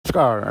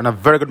Namaskar and a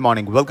very good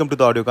morning. Welcome to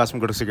the audio cast from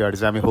Good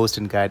Securities. I'm your host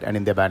and guide,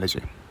 Anindya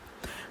Banerjee.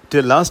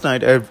 Till last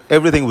night,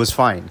 everything was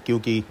fine.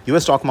 क्योंकि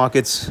US stock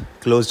markets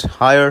closed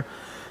higher,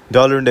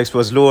 dollar index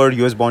was lower,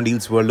 US bond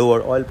yields were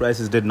lower, oil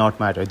prices did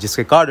not matter.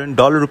 जिसके कारण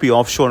dollar rupee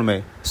offshore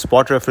में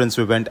spot reference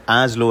we went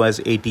as low as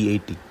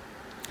 80.80.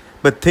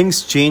 But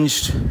things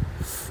changed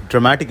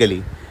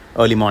dramatically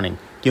early morning.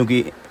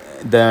 क्योंकि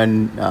the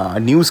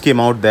news came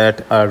out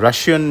that a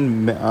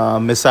Russian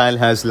missile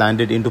has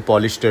landed into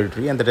Polish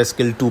territory and that has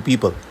killed 2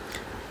 people.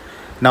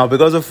 Now,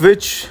 because of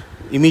which,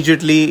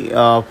 immediately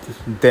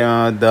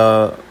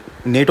the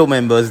NATO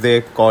members, they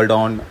called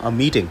on a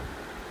meeting.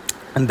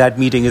 And that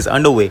meeting is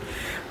underway.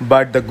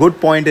 But the good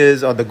point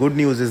is, or the good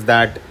news is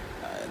that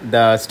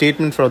the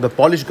statement from the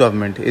Polish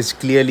government is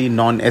clearly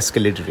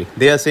non-escalatory.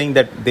 They are saying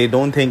that they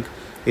don't think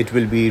it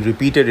will be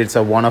repeated. It's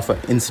a one-off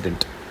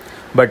incident.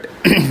 But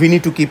we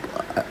need to keep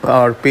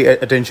or pay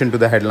attention to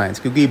the headlines.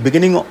 Because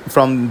beginning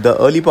from the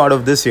early part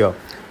of this year,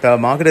 the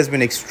market has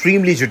been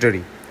extremely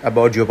jittery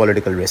about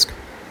geopolitical risk.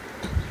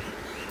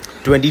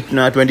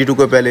 2022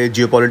 ke pehle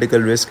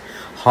geopolitical risk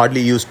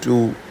hardly used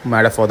to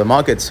matter for the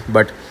markets.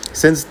 But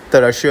since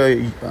the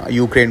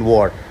Russia-Ukraine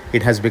war,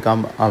 it has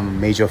become a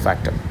major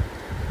factor.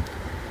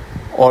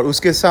 और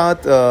उसके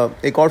साथ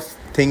एक और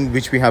thing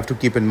which we have to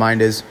keep in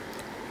mind is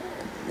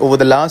over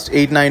the last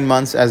 8-9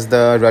 months, as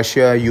the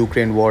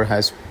Russia-Ukraine war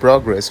has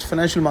progressed,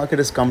 financial market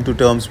has come to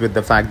terms with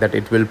the fact that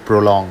it will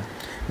prolong.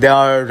 There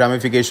are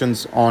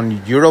ramifications on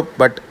Europe,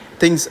 but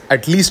things,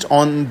 at least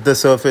on the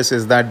surface,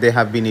 is that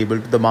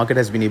the market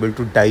has been able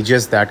to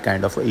digest that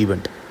kind of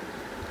event.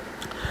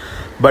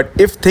 But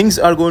if things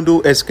are going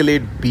to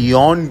escalate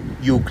beyond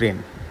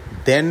Ukraine,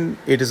 then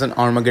it is an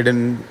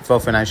Armageddon for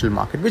financial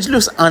market, which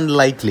looks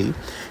unlikely.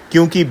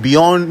 Because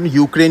beyond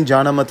Ukraine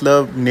jana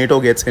matlab NATO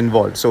gets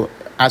involved. So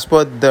as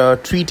per the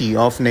treaty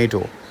of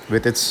NATO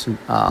with its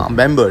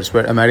members,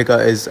 where America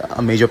is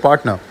a major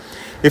partner,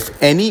 if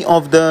any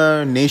of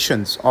the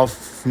nations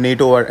of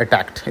NATO are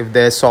attacked, if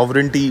their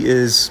sovereignty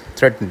is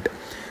threatened,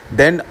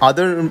 then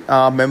other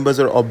members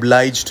are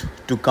obliged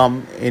to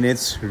come in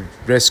its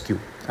rescue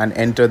and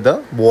enter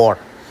the war.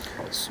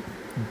 So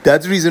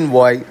that's the reason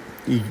why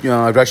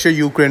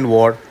Russia-Ukraine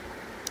war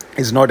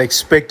is not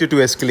expected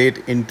to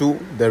escalate into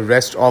the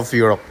rest of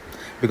Europe,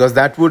 because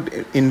that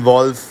would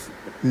involve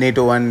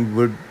NATO and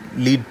would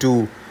lead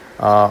to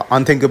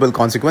unthinkable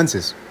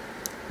consequences.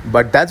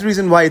 But that's the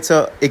reason why it's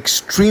a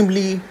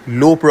extremely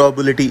low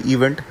probability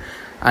event,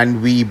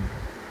 and we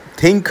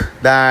think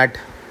that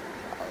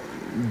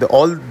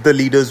all the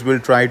leaders will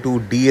try to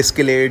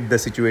de-escalate the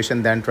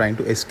situation than trying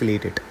to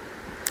escalate it.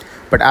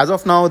 But as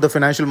of now, the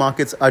financial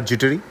markets are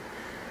jittery,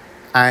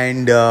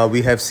 and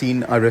we have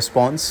seen a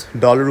response.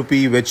 Dollar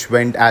rupee, which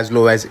went as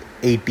low as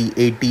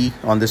 80.80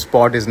 on the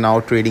spot, is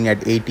now trading at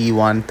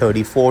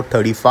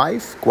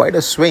 81.34.35. Quite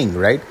a swing,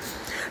 right?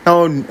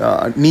 Now,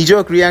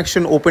 knee-jerk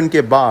reaction open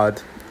ke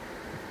baad,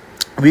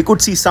 we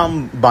could see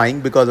some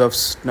buying because of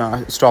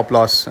stop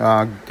loss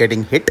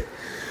getting hit.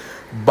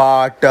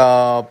 But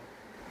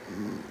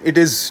it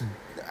is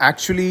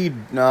actually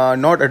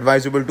not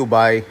advisable to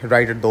buy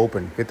right at the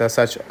open with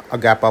such a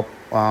gap up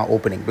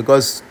opening,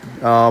 because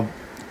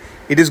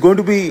it is going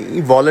to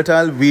be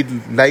volatile. We'd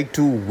like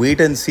to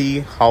wait and see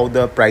how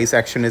the price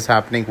action is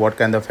happening, what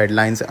kind of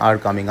headlines are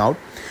coming out.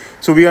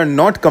 So we are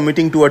not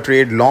committing to a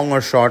trade long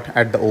or short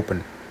at the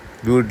open.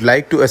 We would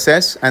like to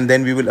assess, and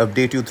then we will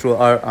update you through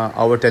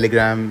our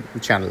Telegram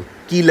channel.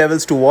 Key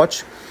levels to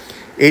watch: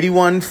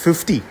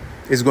 81.50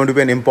 is going to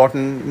be an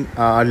important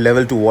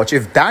level to watch.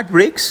 If that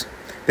breaks,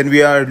 then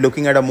we are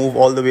looking at a move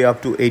all the way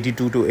up to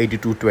 82 to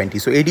 82.20.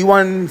 So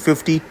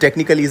 81.50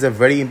 technically is a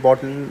very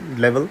important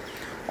level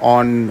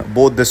on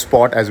both the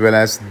spot as well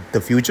as the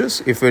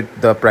futures. If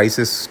the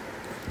prices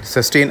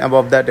sustain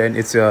above that, and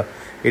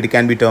it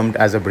can be termed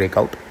as a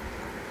breakout.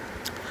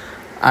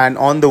 And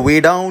on the way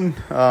down,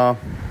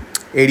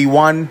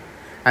 81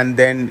 and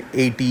then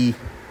 80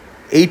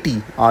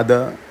 are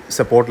the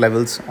support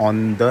levels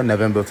on the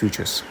November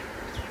futures.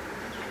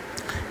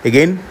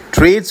 Again,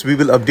 trades, we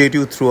will update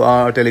you through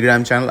our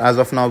Telegram channel. As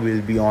of now,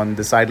 we'll be on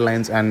the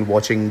sidelines and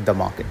watching the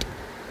market.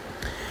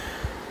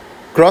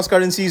 Cross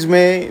currencies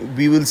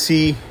we will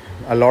see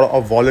a lot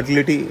of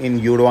volatility in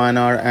Euro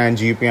INR and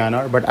GBP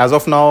INR, but as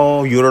of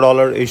now, Euro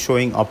dollar is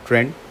showing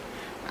uptrend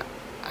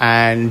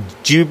and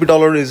GBP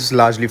dollar is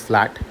largely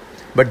flat.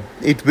 But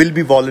it will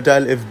be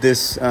volatile if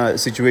this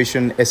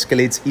situation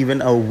escalates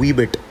even a wee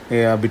bit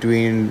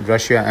between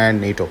Russia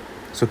and NATO.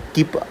 So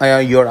keep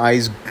your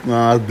eyes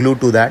glued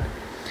to that.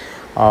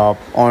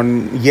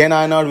 On yen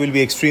INR will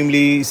be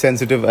extremely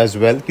sensitive as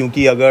well,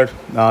 क्योंकि अगर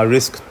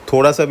risk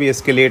थोड़ा सा भी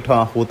escalate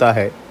होता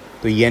है,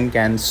 तो yen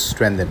can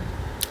strengthen.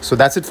 So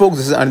that's it, folks.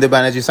 This is Anindya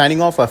Banerjee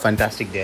signing off. A fantastic day.